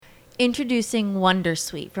Introducing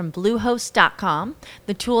Wondersuite from Bluehost.com,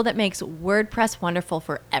 the tool that makes WordPress wonderful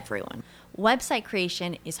for everyone. Website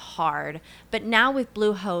creation is hard, but now with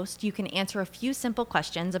Bluehost, you can answer a few simple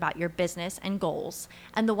questions about your business and goals,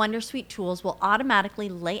 and the Wondersuite tools will automatically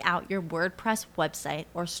lay out your WordPress website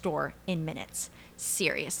or store in minutes.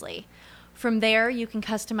 Seriously. From there, you can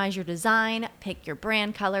customize your design, pick your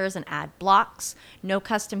brand colors, and add blocks. No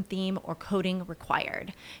custom theme or coding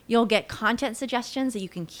required. You'll get content suggestions that you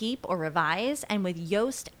can keep or revise, and with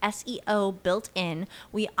Yoast SEO built in,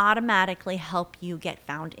 we automatically help you get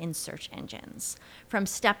found in search engines. From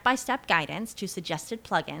step-by-step guidance to suggested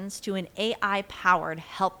plugins to an AI-powered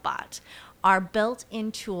help bot, our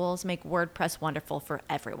built-in tools make WordPress wonderful for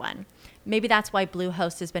everyone. Maybe that's why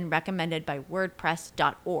Bluehost has been recommended by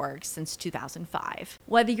WordPress.org since 2005.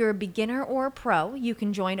 Whether you're a beginner or a pro, you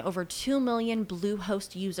can join over 2 million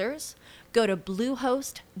Bluehost users. Go to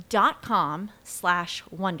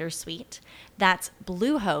bluehost.com/wondersuite. That's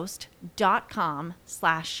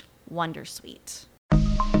bluehost.com/wondersuite.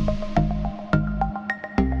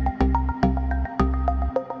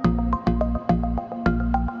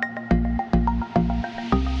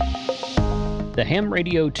 The Ham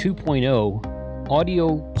Radio 2.0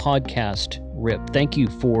 audio podcast rip. Thank you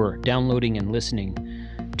for downloading and listening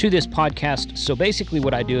to this podcast. So basically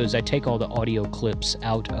what I do is I take all the audio clips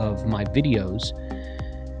out of my videos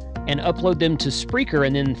and upload them to Spreaker,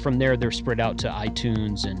 and then from there they're spread out to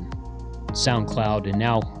iTunes and SoundCloud and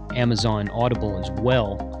now Amazon Audible as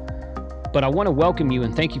well. But I want to welcome you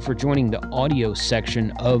and thank you for joining the audio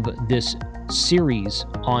section of this series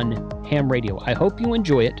on Ham Radio. I hope you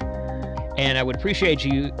enjoy it. And I would appreciate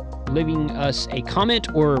you leaving us a comment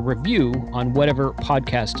or a review on whatever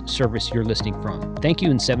podcast service you're listening from. Thank you,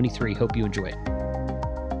 and 73. Hope you enjoy it.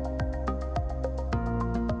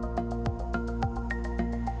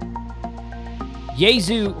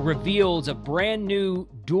 Yaesu reveals a brand new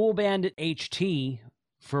dual-band HT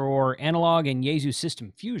for analog and Yaesu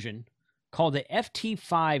System Fusion called the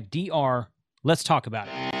FT5DR. Let's talk about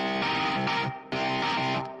it.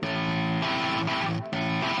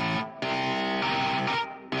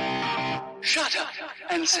 Shut up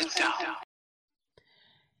and sit down.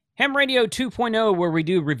 Ham Radio 2.0, where we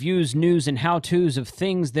do reviews, news, and how-tos of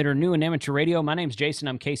things that are new in amateur radio. My name's Jason.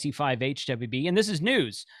 I'm KC5HWB, and this is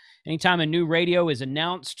news. Anytime a new radio is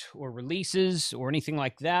announced or releases or anything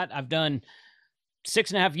like that, I've done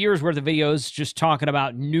 6.5 years worth of videos just talking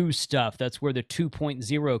about new stuff. That's where the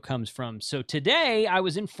 2.0 comes from. So today I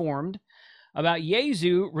was informed about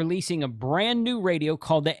Yaesu releasing a brand new radio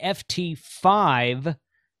called the FT5DR.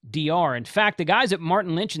 In fact, the guys at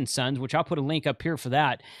Martin Lynch & Sons, which I'll put a link up here for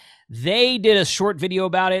that, they did a short video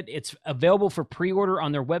about it. It's available for pre-order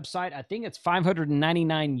on their website. I think it's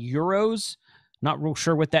 599 euros. Not real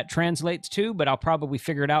sure what that translates to, but I'll probably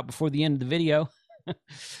figure it out before the end of the video.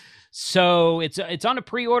 So it's on a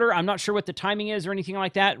pre-order. I'm not sure what the timing is or anything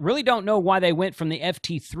like that. Really don't know why they went from the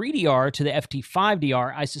FT3DR to the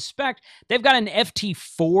FT5DR. I suspect they've got an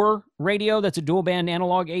FT4 radio that's a dual-band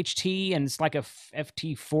analog HT, and it's like a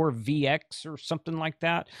FT4VX or something like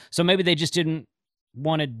that. So maybe they just didn't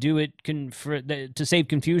want to do it to save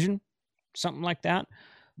confusion, something like that.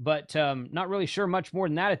 But not really sure much more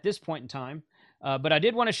than that at this point in time. But I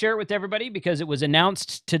did want to share it with everybody because it was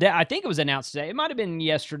announced today. I think it was announced today. It might have been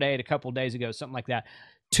yesterday, a couple of days ago, something like that.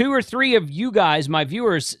 2 or 3 of you guys, my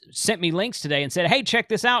viewers, sent me links today and said, hey, check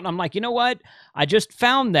this out. And I'm like, you know what? I just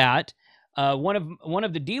found that. One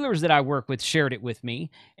of the dealers that I work with shared it with me,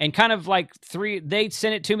 and kind of like they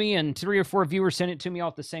sent it to me, and 3 or 4 viewers sent it to me all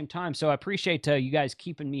at the same time. So I appreciate you guys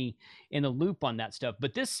keeping me in the loop on that stuff.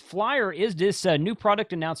 But this flyer this new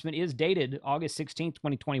product announcement is dated August 16th,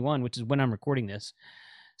 2021, which is when I'm recording this.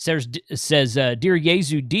 It says, Dear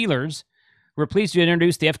Yaesu dealers, we're pleased to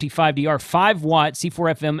introduce the FT5DR 5-watt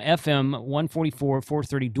C4FM FM 144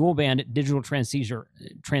 430 dual band digital transceiver.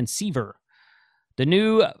 The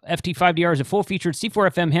new FT5DR is a full-featured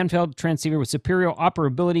C4FM handheld transceiver with superior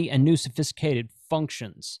operability and new sophisticated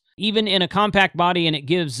functions. Even in a compact body, and it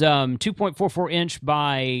gives 2.44-inch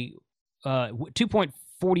by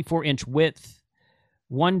 2.44-inch width,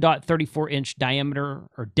 1.34-inch diameter,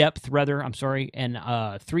 or depth, rather, and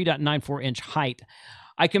 3.94-inch height.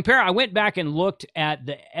 I went back and looked at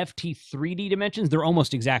the FT3D dimensions. They're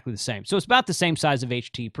almost exactly the same. So it's about the same size of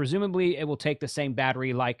HT. Presumably, it will take the same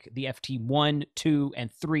battery like the FT1, 2,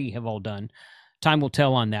 and 3 have all done. Time will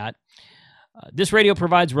tell on that. This radio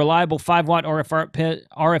provides reliable 5-watt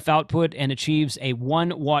RF output and achieves a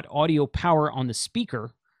 1-watt audio power on the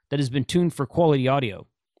speaker that has been tuned for quality audio.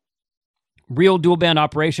 Real dual-band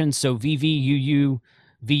operations, so VV, UU,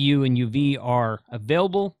 VU, and UV are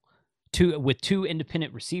available. two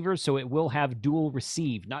independent receivers, so it will have dual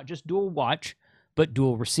receive, not just dual watch, but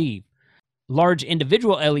dual receive. Large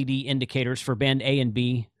individual LED indicators for band A and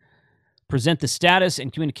B present the status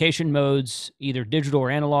and communication modes, either digital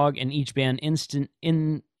or analog, in each band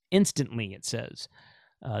instantly, it says.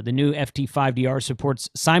 The new FT5DR supports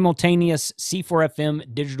simultaneous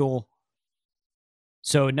C4FM digital.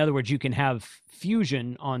 So in other words, you can have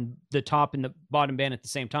fusion on the top and the bottom band at the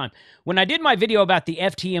same time. When I did my video about the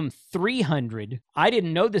FTM 300, I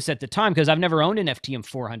didn't know this at the time because I've never owned an FTM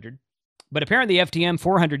 400. But apparently the FTM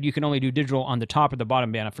 400, you can only do digital on the top or the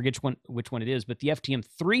bottom band. I forget which one it is. But the FTM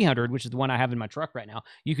 300, which is the one I have in my truck right now,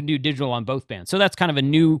 you can do digital on both bands. So that's kind of a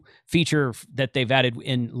new feature that they've added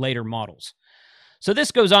in later models. So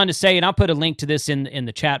this goes on to say, and I'll put a link to this in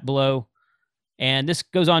the chat below. And this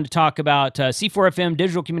goes on to talk about C4FM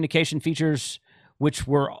digital communication features, which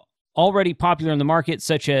were already popular in the market,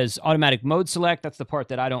 such as automatic mode select. That's the part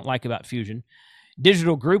that I don't like about Fusion.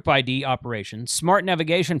 Digital group ID operation, smart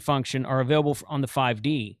navigation function are available on the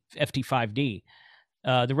FT5D.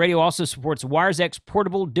 The radio also supports WiresX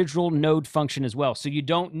portable digital node function as well. So you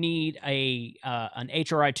don't need an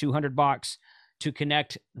HRI 200 box to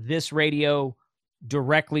connect this radio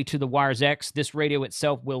directly to the WiresX. This radio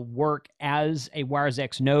itself will work as a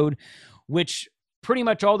WiresX node, which pretty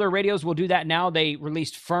much all their radios will do that now. They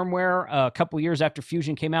released firmware a couple years after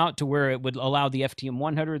Fusion came out to where it would allow the FTM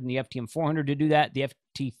 100 and the FTM 400 to do that. The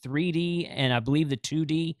FT3D and I believe the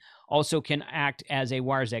 2D also can act as a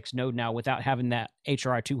WiresX node now without having that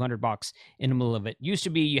HRI 200 box in the middle of it. Used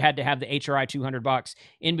to be you had to have the HRI 200 box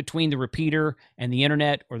in between the repeater and the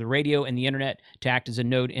internet, or the radio and the internet, to act as a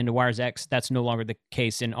node into WiresX. That's no longer the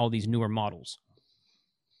case in all these newer models.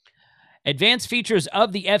 Advanced features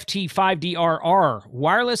of the FT5DR are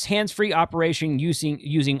wireless hands-free operation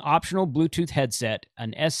using optional Bluetooth headset,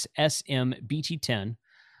 an SSM BT10,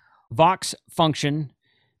 Vox function,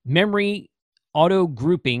 memory auto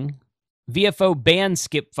grouping, VFO band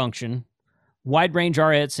skip function, wide range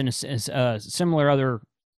RX, and similar other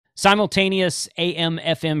simultaneous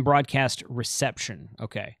AM/FM broadcast reception.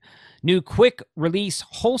 Okay. New quick release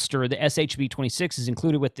holster, the SHB26, is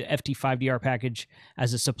included with the FT5DR package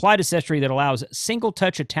as a supplied accessory that allows single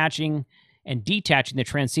touch attaching and detaching the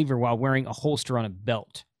transceiver while wearing a holster on a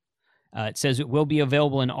belt. It says it will be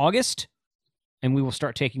available in August, and we will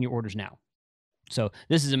start taking your orders now. So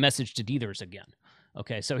this is a message to dealers again.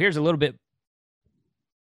 Okay, so here's a little bit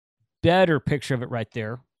better picture of it right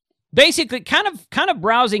there. Basically, kind of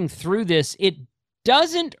browsing through this, it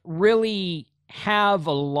doesn't really have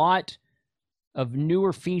a lot of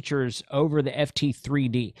newer features over the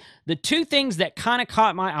FT3D. The two things that kind of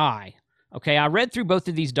caught my eye, okay, I read through both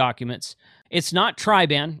of these documents. It's not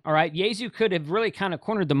tri-band, all right? Yaesu could have really kind of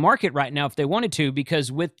cornered the market right now if they wanted to, because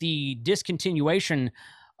with the discontinuation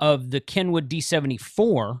of the Kenwood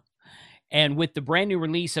D74 and with the brand new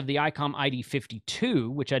release of the ICOM ID52,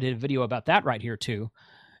 which I did a video about that right here too,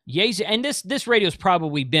 Yaesu, and this radio's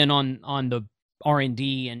probably been on the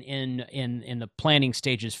R&D and in the planning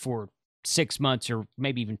stages for 6 months or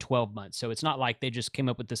maybe even 12 months. So it's not like they just came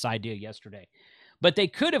up with this idea yesterday. But they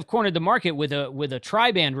could have cornered the market with a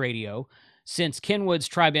tri-band radio, since Kenwood's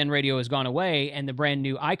tri-band radio has gone away and the brand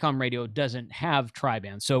new ICOM radio doesn't have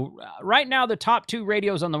tri-band. So right now the top two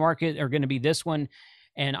radios on the market are going to be this one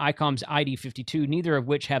and ICOM's ID52, neither of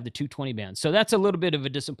which have the 220 band. So that's a little bit of a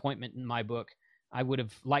disappointment in my book. I would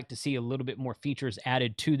have liked to see a little bit more features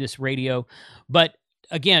added to this radio. But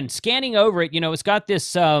again, scanning over it, it's got this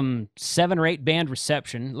 7 or 8 band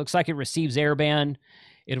reception. It looks like it receives airband.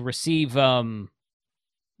 It'll receive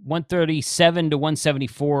 137 to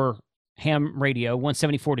 174 ham radio,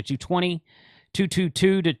 174 to 220,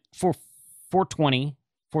 222 to 420,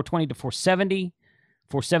 420 to 470,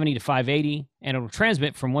 470 to 580, and it'll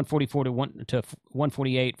transmit from 144 to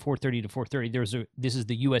 148, 430 to 430. This is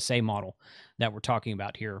the USA model that we're talking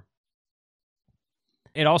about here.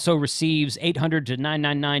 It also receives 800 to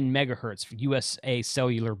 999 megahertz for USA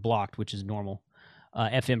cellular blocked, which is normal.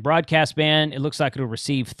 FM broadcast band, it looks like it'll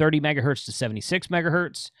receive 30 megahertz to 76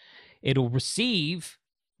 megahertz. It'll receive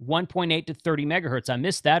 1.8 to 30 megahertz. I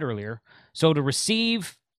missed that earlier. So to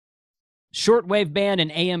receive shortwave band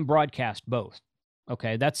and AM broadcast both.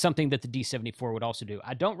 Okay, that's something that the D74 would also do.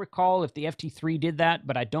 I don't recall if the FT3 did that,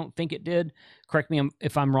 but I don't think it did. Correct me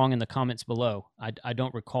if I'm wrong in the comments below. I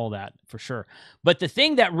don't recall that for sure. But the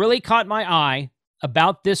thing that really caught my eye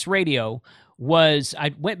about this radio was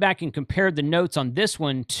I went back and compared the notes on this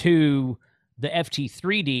one to the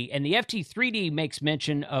FT3D, and the FT3D makes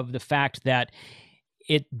mention of the fact that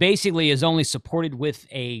it basically is only supported with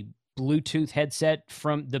a Bluetooth headset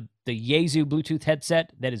from the Yaesu Bluetooth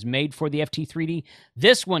headset that is made for the FT3D.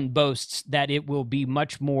 This one boasts that it will be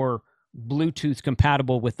much more Bluetooth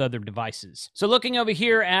compatible with other devices. So looking over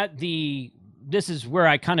here at this is where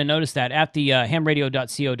I kind of noticed that at the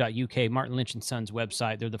hamradio.co.uk, Martin Lynch & Sons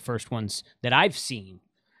website. They're the first ones that I've seen.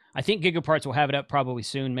 I think Gigaparts will have it up probably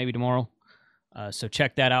soon, maybe tomorrow. So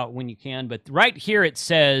check that out when you can. But right here it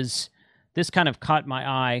says, this kind of caught my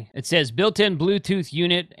eye. It says built-in Bluetooth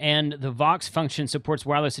unit and the Vox function supports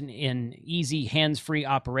wireless in easy hands-free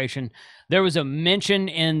operation. There was a mention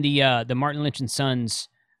in the Martin Lynch & Sons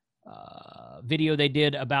video they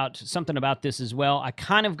did about something about this as well. I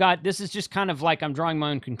kind of got, this is just kind of like I'm drawing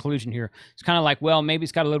my own conclusion here. It's kind of like, well, maybe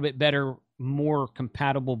it's got a little bit better, more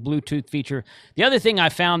compatible Bluetooth feature. The other thing I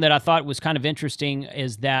found that I thought was kind of interesting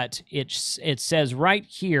is that it says right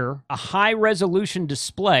here, a high-resolution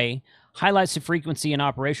display highlights the frequency and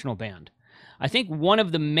operational band. I think one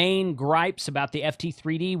of the main gripes about the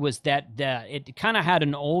FT3D was that it kind of had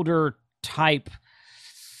an older type,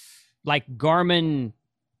 like Garmin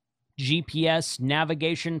GPS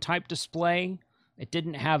navigation type display. It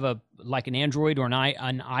didn't have like an Android or an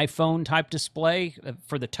iPhone type display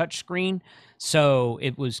for the touch screen. So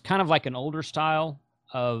it was kind of like an older style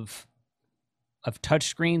of touch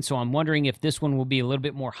screen. So I'm wondering if this one will be a little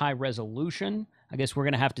bit more high resolution. I guess we're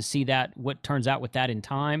going to have to see that, what turns out with that in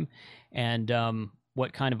time, and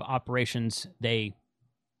what kind of operations they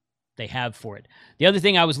have for it. The other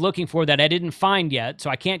thing I was looking for that I didn't find yet, so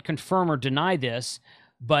I can't confirm or deny this,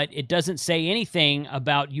 but it doesn't say anything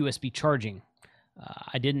about USB charging.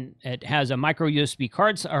 It has a micro USB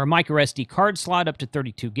card or a micro SD card slot up to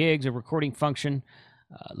 32 gigs, a recording function.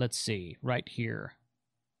 Let's see, right here.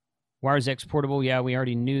 WiresX portable, yeah, we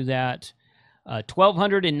already knew that.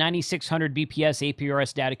 1200 and 9600 BPS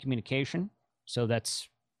APRS data communication. So that's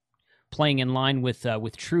playing in line with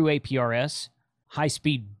true APRS.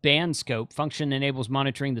 High-speed band scope function enables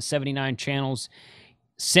monitoring the 79 channels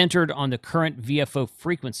centered on the current VFO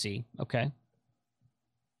frequency. Okay.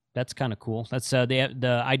 That's kind of cool. That's the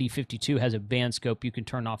ID52 has a band scope you can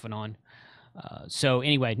turn off and on. So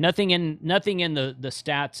anyway, nothing in the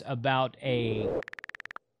stats about a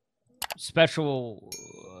special,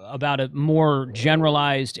 about a more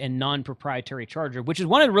generalized and non-proprietary charger, which is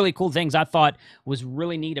one of the really cool things I thought was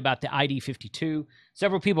really neat about the ID52.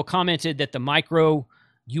 Several people commented that the micro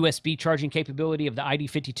USB charging capability of the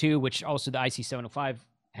ID52, which also the IC705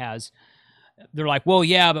 has, they're like, well,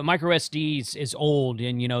 yeah, but micro SD is old,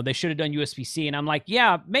 and, you know, they should have done USB-C. And I'm like,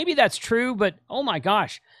 yeah, maybe that's true, but oh my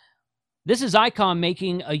gosh, this is ICOM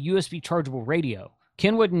making a USB chargeable radio.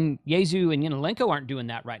 Kenwood and Yaesu and Yamalenko aren't doing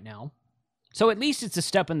that right now. So at least it's a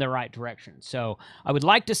step in the right direction. So I would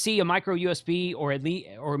like to see a micro USB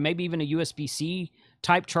or maybe even a USB-C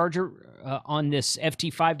type charger on this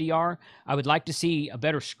FT5DR. I would like to see a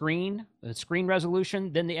better screen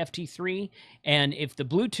resolution than the FT3. And if the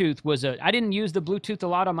Bluetooth was I didn't use the Bluetooth a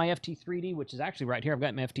lot on my FT3D, which is actually right here. I've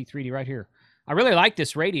got my FT3D right here. I really like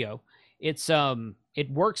this radio. It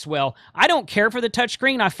works well. I don't care for the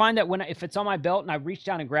touchscreen. I find that if it's on my belt and I reach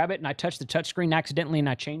down and grab it and I touch the touchscreen accidentally and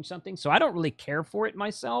I change something, so I don't really care for it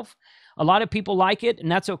myself. A lot of people like it, and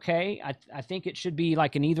that's okay. I think it should be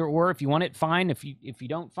like an either or. If you want it, fine. If you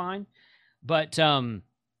don't, fine. But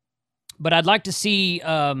I'd like to see.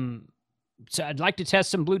 So I'd like to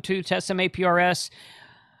test some Bluetooth, test some APRS.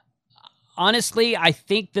 Honestly, I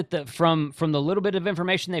think that from the little bit of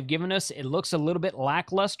information they've given us, it looks a little bit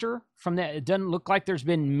lackluster from that. It doesn't look like there's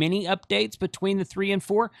been many updates between the 3 and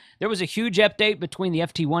 4. There was a huge update between the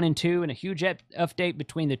FT1 and 2 and a huge update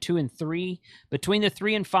between the 2 and 3. Between the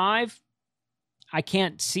 3 and 5, I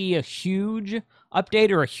can't see a huge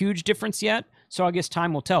update or a huge difference yet, so I guess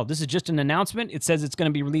time will tell. This is just an announcement. It says it's going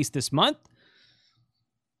to be released this month.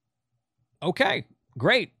 Okay.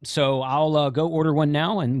 Great. So I'll go order one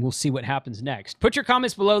now, and we'll see what happens next. Put your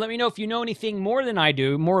comments below. Let me know if you know anything more than I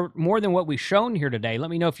do, more than what we've shown here today. Let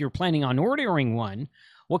me know if you're planning on ordering one,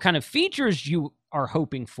 what kind of features you are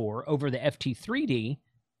hoping for over the FT3D,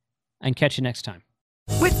 and catch you next time.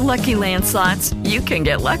 With Lucky Land Slots, you can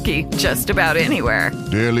get lucky just about anywhere.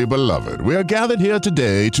 Dearly beloved, we are gathered here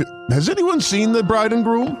today to... Has anyone seen the bride and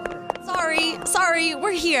groom? Sorry,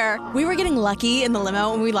 we're here. We were getting lucky in the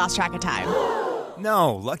limo, and we lost track of time.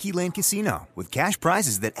 No, Lucky Land Casino, with cash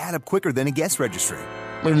prizes that add up quicker than a guest registry.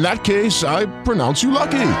 In that case, I pronounce you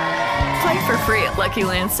lucky. Play for free at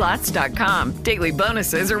LuckyLandSlots.com. Daily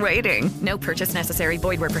bonuses are waiting. No purchase necessary.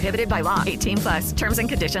 Void where prohibited by law. 18+. Terms and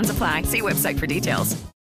conditions apply. See website for details.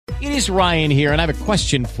 It is Ryan here, and I have a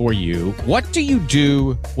question for you. What do you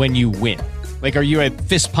do when you win? Like, are you a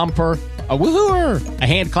fist pumper, a woohooer, a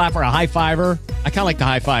hand clapper, a high fiver? I kind of like the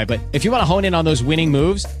high five, but if you want to hone in on those winning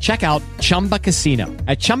moves, check out Chumba Casino.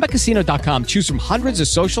 At ChumbaCasino.com, choose from hundreds of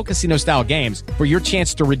social casino style games for your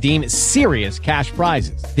chance to redeem serious cash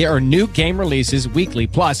prizes. There are new game releases weekly,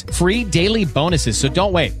 plus free daily bonuses. So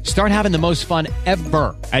don't wait. Start having the most fun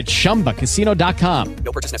ever at ChumbaCasino.com.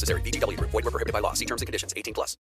 No purchase necessary. VGW Group. Void where prohibited by law. See terms and conditions. 18+.